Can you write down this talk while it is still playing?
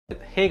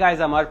Hey guys,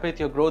 I'm Arpit,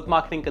 your growth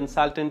marketing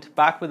consultant,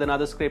 back with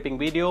another scraping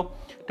video.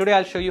 Today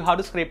I'll show you how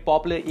to scrape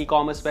popular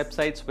e-commerce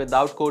websites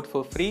without code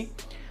for free.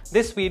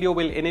 This video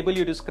will enable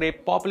you to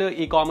scrape popular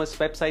e-commerce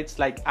websites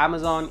like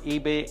Amazon,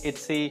 eBay,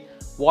 Etsy,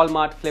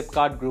 Walmart,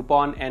 Flipkart,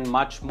 Groupon, and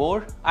much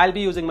more. I'll be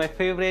using my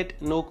favorite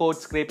no-code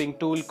scraping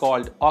tool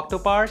called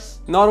Octopass.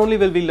 Not only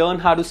will we learn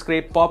how to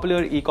scrape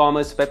popular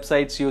e-commerce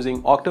websites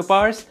using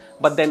Octopass,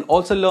 but then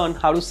also learn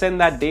how to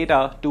send that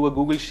data to a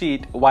Google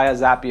Sheet via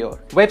Zapier.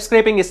 Web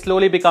scraping is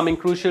slowly becoming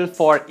crucial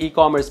for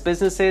e-commerce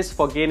businesses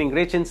for gaining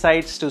rich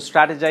insights to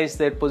strategize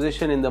their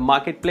position in the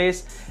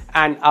marketplace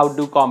and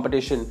outdo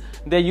competition.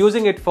 They're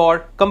using it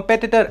for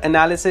competitor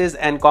analysis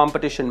and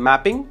competition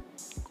mapping,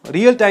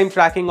 real-time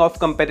tracking of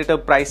competitor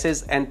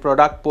prices and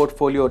product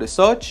portfolio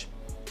research,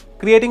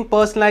 creating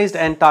personalized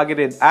and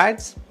targeted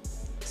ads,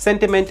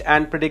 sentiment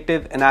and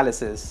predictive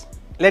analysis.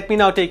 Let me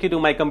now take you to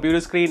my computer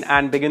screen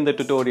and begin the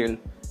tutorial.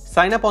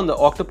 Sign up on the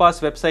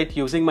Octopass website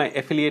using my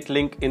affiliate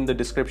link in the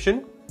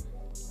description.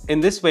 In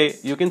this way,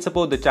 you can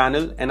support the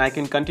channel and I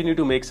can continue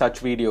to make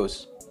such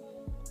videos.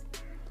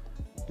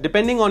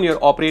 Depending on your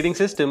operating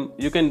system,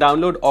 you can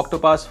download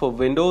Octopass for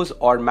Windows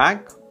or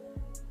Mac.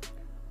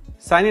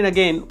 Sign in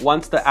again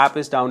once the app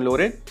is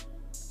downloaded.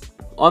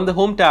 On the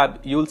Home tab,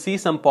 you'll see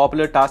some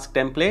popular task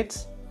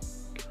templates.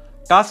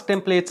 Task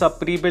templates are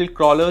pre-built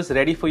crawlers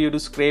ready for you to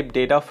scrape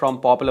data from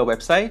popular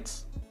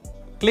websites.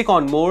 Click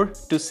on More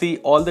to see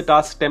all the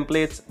task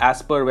templates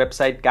as per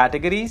website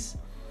categories,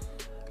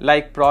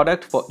 like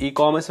product for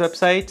e-commerce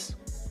websites,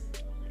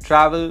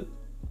 travel,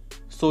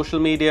 social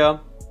media,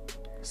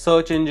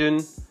 search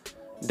engine,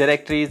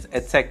 directories,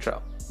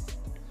 etc.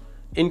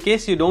 In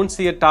case you don't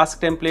see a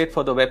task template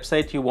for the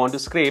website you want to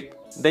scrape,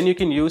 then you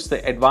can use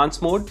the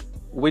advanced mode,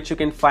 which you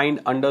can find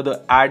under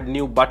the Add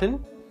New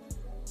button.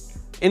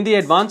 In the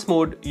advanced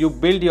mode, you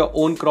build your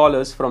own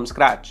crawlers from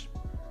scratch.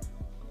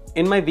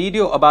 In my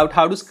video about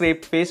how to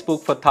scrape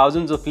Facebook for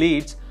thousands of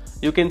leads,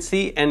 you can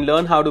see and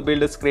learn how to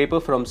build a scraper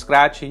from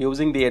scratch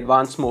using the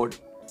advanced mode.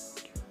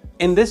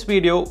 In this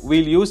video,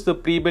 we'll use the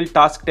pre-built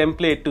task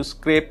template to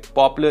scrape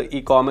popular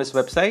e-commerce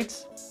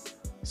websites.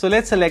 So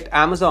let's select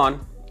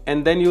Amazon,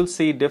 and then you'll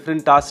see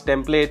different task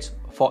templates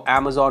for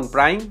Amazon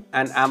Prime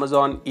and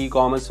Amazon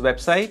e-commerce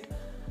website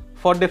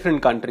for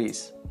different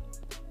countries.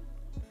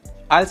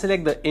 I'll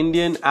select the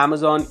Indian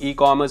Amazon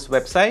e-commerce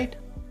website.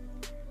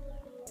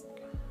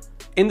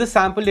 In the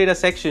sample data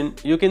section,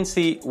 you can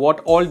see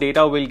what all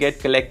data will get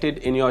collected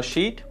in your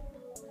sheet.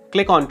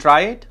 Click on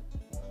Try It.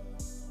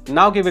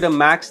 Now give it a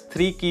max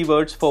 3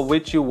 keywords for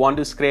which you want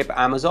to scrape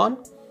Amazon.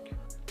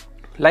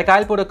 Like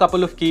I'll put a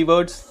couple of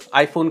keywords,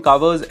 iPhone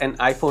covers and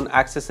iPhone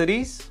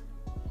accessories.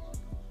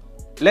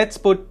 Let's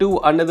put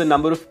 2 under the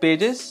number of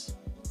pages.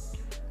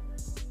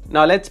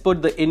 Now let's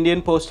put the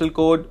Indian postal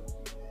code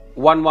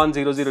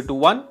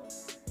 110021.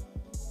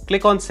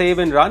 Click on Save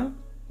and Run,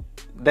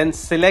 then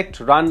select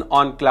Run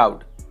on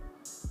Cloud.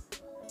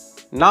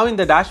 Now in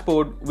the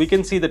dashboard, we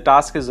can see the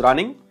task is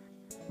running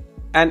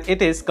and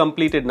it is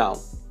completed now.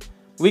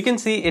 We can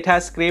see it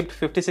has scraped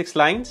 56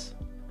 lines.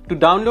 To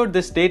download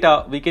this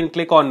data, we can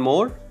click on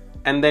More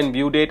and then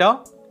View Data,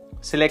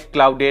 select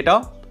Cloud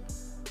Data.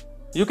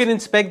 You can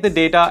inspect the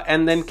data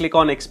and then click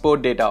on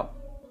Export Data.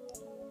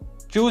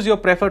 Choose your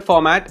preferred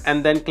format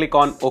and then click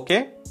on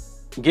OK.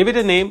 Give it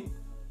a name,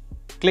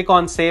 click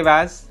on Save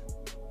As,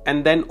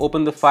 and then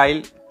open the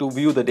file to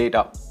view the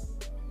data.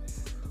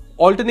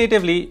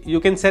 Alternatively,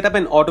 you can set up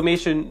an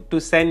automation to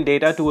send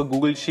data to a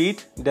Google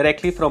Sheet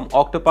directly from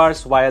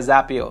Octopass via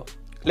Zapier.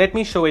 Let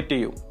me show it to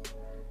you.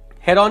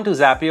 Head on to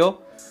Zapier.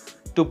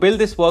 To build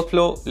this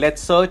workflow,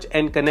 let's search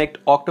and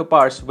connect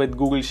Octopass with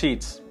Google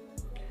Sheets.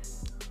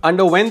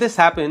 Under When this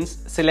happens,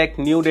 select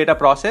New Data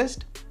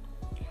Processed.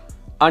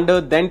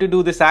 Under Then to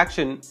do this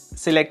action,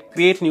 select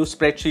Create New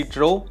Spreadsheet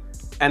Row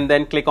and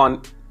then click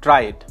on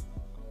Try It.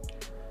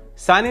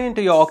 Sign in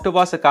into your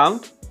Octopass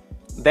account,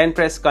 then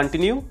press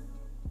Continue.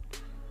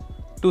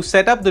 To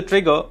set up the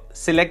trigger,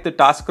 select the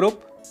task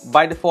group.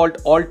 By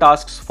default, all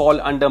tasks fall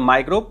under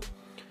My Group.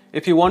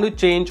 If you want to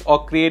change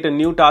or create a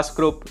new task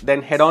group,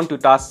 then head on to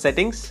Task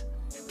Settings.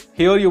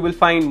 Here you will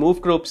find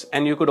Move Groups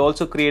and you could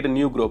also create a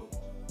new group.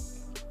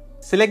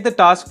 Select the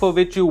task for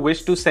which you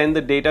wish to send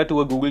the data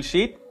to a Google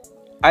Sheet.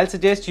 I'll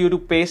suggest you to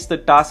paste the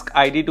task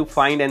ID to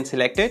find and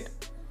select it.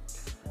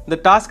 The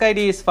task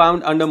ID is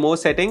found under More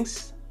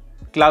Settings,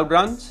 Cloud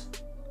Runs,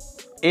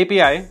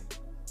 API.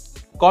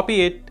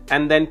 Copy it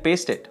and then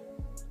paste it.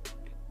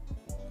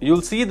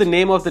 You'll see the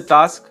name of the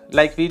task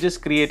like we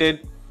just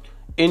created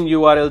in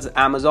URLs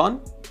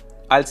Amazon.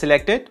 I'll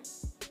select it.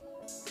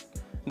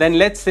 Then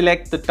let's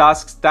select the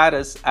task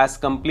status as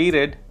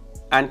completed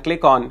and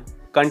click on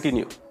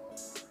Continue.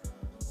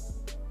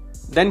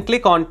 Then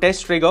click on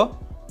Test Trigger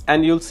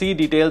and you'll see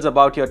details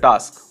about your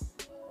task.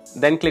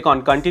 Then click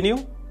on Continue.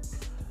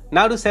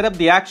 Now to set up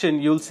the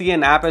action, you'll see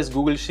an app as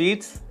Google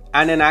Sheets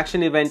and an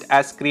action event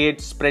as Create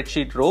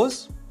Spreadsheet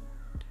Rows.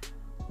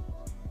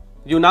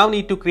 You now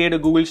need to create a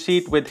Google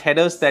Sheet with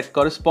headers that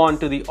correspond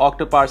to the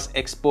Octopass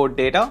export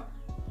data.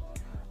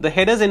 The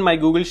headers in my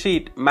Google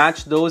Sheet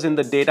match those in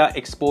the data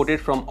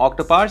exported from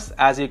Octopass,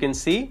 as you can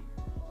see.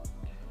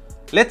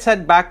 Let's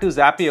head back to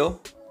Zapier,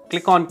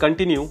 click on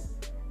Continue,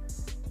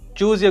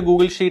 choose your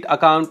Google Sheet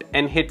account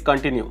and hit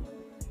Continue.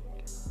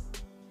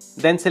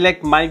 Then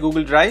select My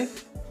Google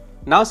Drive.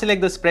 Now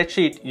select the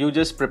spreadsheet you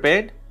just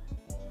prepared.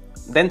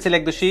 Then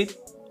select the sheet.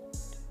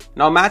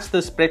 Now match the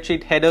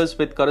spreadsheet headers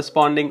with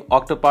corresponding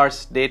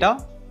Octopass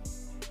data.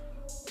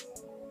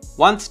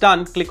 Once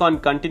done, click on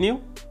Continue.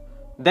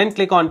 Then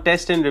click on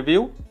Test and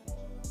Review.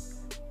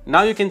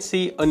 Now you can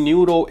see a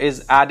new row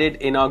is added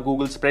in our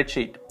Google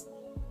spreadsheet.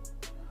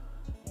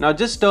 Now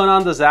just turn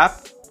on the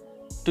Zap.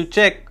 To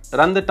check,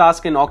 run the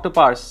task in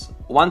Octopass.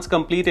 Once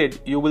completed,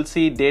 you will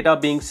see data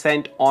being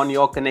sent on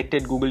your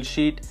connected Google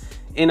Sheet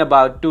in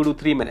about 2 to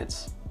 3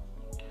 minutes.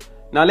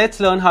 Now let's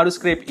learn how to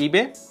scrape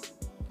eBay.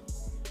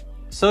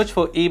 Search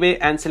for eBay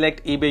and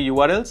select eBay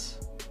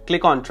URLs.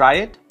 Click on Try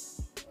It.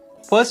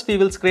 First, we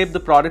will scrape the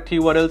product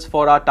URLs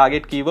for our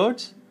target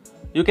keywords.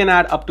 You can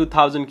add up to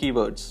 1000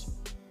 keywords.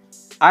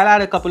 I'll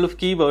add a couple of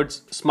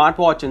keywords,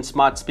 smartwatch and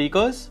smart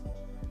speakers.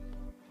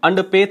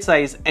 Under page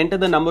size, enter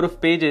the number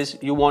of pages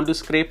you want to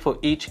scrape for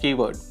each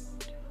keyword.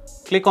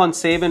 Click on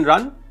Save and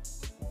Run,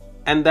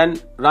 and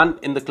then Run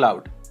in the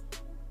cloud.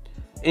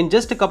 In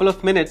just a couple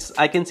of minutes,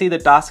 I can see the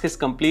task is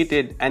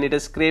completed and it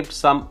has scraped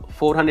some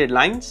 400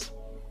 lines.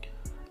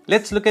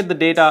 Let's look at the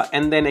data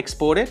and then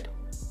export it.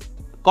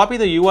 Copy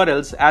the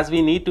URLs as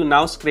we need to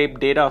now scrape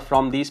data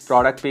from these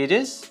product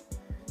pages.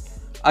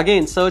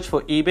 Again, search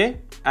for eBay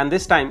and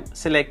this time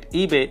select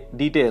eBay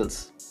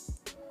Details.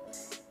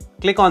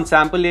 Click on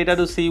Sample Data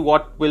to see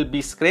what will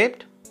be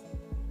scraped.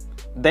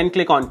 Then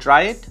click on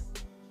Try It.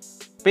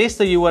 Paste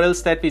the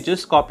URLs that we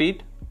just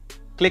copied.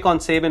 Click on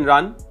Save and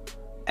Run,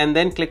 and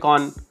then click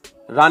on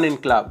Run in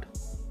Cloud.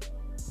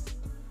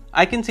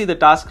 I can see the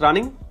task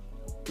running.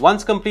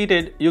 Once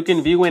completed, you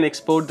can view and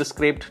export the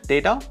scraped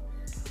data.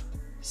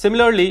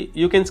 Similarly,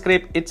 you can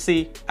scrape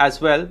Etsy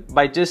as well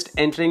by just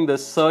entering the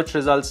search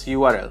results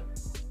URL.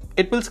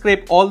 It will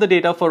scrape all the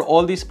data for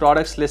all these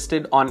products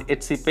listed on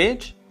Etsy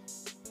page.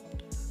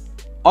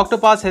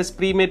 Octopass has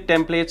pre-made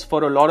templates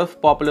for a lot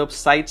of popular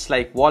sites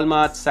like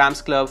Walmart,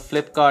 Sam's Club,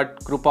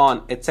 Flipkart,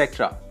 Groupon,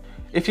 etc.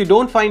 If you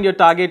don't find your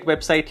target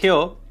website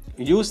here,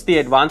 use the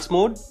advanced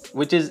mode,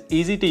 which is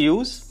easy to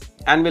use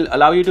and will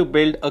allow you to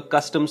build a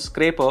custom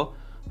scraper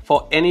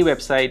for any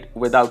website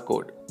without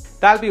code.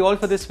 That'll be all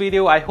for this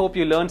video. I hope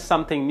you learned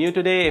something new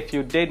today. If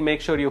you did,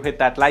 make sure you hit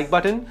that like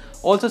button.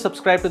 Also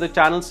subscribe to the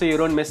channel so you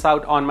don't miss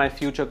out on my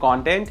future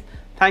content.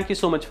 Thank you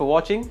so much for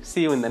watching.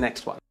 See you in the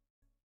next one.